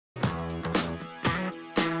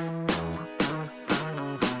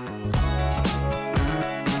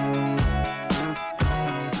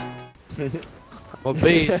I'm a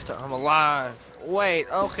beast. I'm alive. Wait,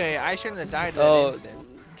 okay, I shouldn't have died that instant.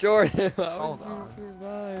 Jordan, how Hold did you on.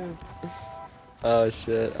 survive? Oh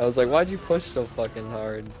shit! I was like, why'd you push so fucking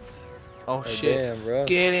hard? Oh shit! Damn, bro.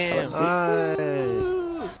 Get him!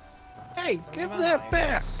 Oh, Hey, give that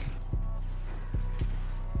back!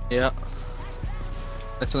 Yeah.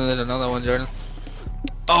 That's when there's another one, Jordan.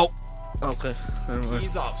 Oh! Okay.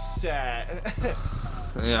 He's upset.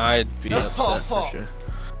 Yeah, I'd be upset for sure.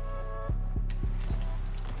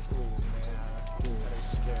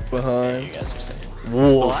 Behind. You guys are saying.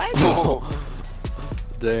 what?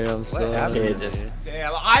 Damn, son. Okay, just.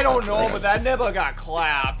 Damn, I don't know, but that never got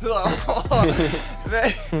clapped.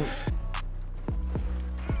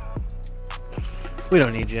 We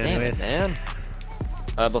don't need you Damn anyways. it, man.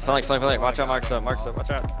 Flank. Watch out, Mark's up. Watch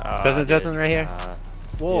out. Justin right here.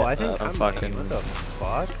 Whoa, yeah, I think I'm fucking. What the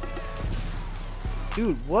fuck?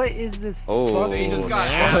 Dude, what is this? Oh, They just got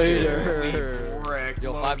absolutely wrecked.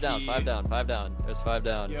 Yo, 5 down. There's 5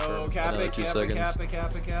 down. Yo, for cap another it, 2 cap seconds. it.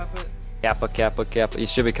 Kappa. He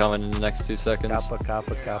should be coming in the next 2 seconds.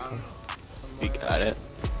 Kappa. We got it.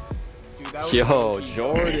 Dude, that was Yo, low-key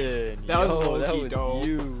Jordan. dope. That was Yo, low-key that dope. was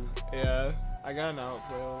you. Yeah, I got an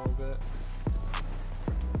outplay a little bit.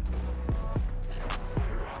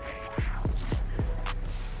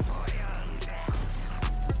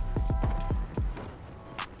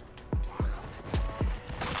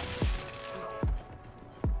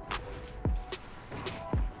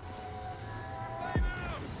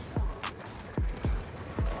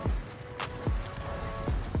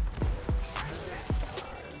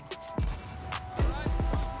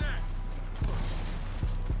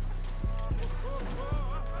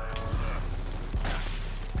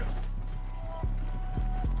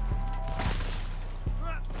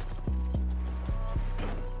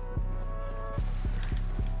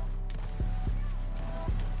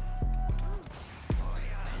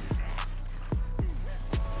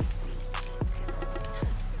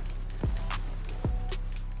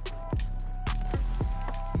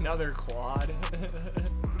 Another quad.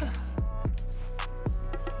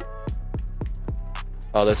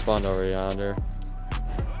 Oh, they spawned over yonder.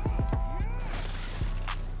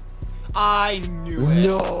 I knew it.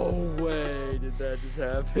 No way did that just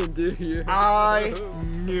happen, do you? I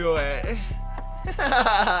knew it.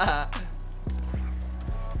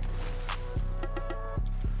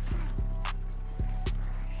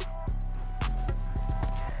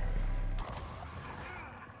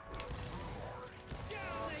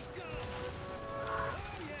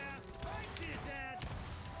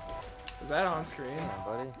 Is that on screen?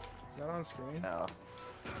 Buddy. Is that on screen? No.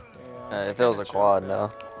 Yeah, If it was a quad, no.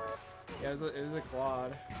 Yeah, it was a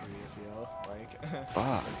quad. I feel like.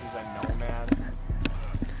 Fuck. This is a nomad.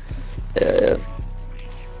 Yeah.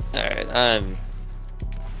 Alright,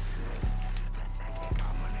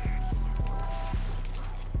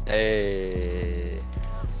 Hey.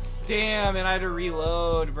 Damn, and I had to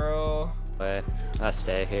reload, bro. Wait, I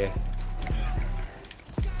stay here.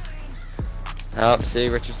 Oh, see,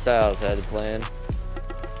 Richard Styles had the plan.